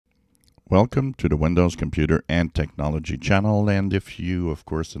Welcome to the Windows Computer and Technology channel, and if you, of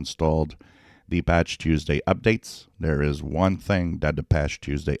course, installed the Patch Tuesday updates, there is one thing that the Patch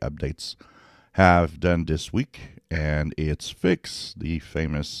Tuesday updates have done this week, and it's fix the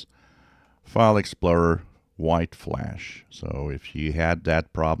famous File Explorer white flash. So if you had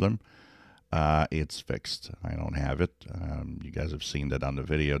that problem, it's fixed. I don't have it. You guys have seen that on the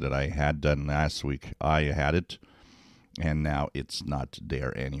video that I had done last week. I had it, and now it's not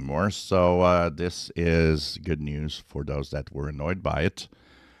there anymore. So this is good news for those that were annoyed by it,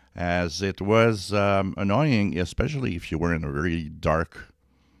 as it was annoying, especially if you were in a very dark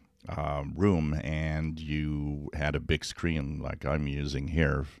room and you had a big screen like I'm using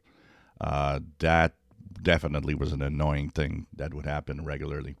here. That definitely was an annoying thing that would happen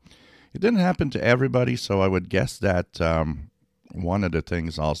regularly. It didn't happen to everybody, so I would guess that one of the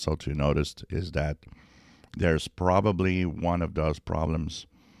things also to notice is that there's probably one of those problems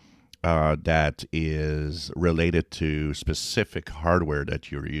that is related to specific hardware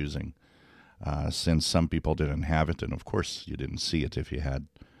that you're using, since some people didn't have it, and of course you didn't see it if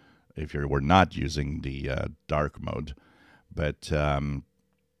you were not using the dark mode, but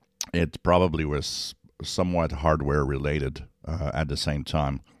it probably was somewhat hardware related at the same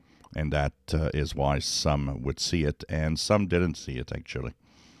time, and that is why some would see it and some didn't see it actually.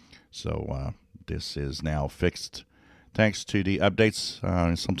 So this is now fixed thanks to the updates.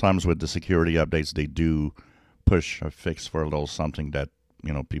 Sometimes with the security updates, they do push a fix for a little something that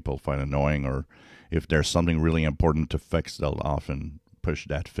people find annoying, or if there's something really important to fix, they'll often push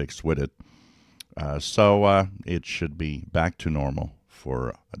that fix with it. So it should be back to normal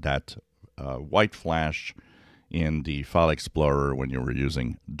for that white flash in the File Explorer when you were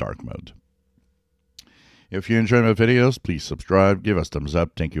using dark mode. If you enjoy my videos, please subscribe, give us thumbs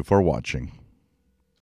up. Thank you for watching.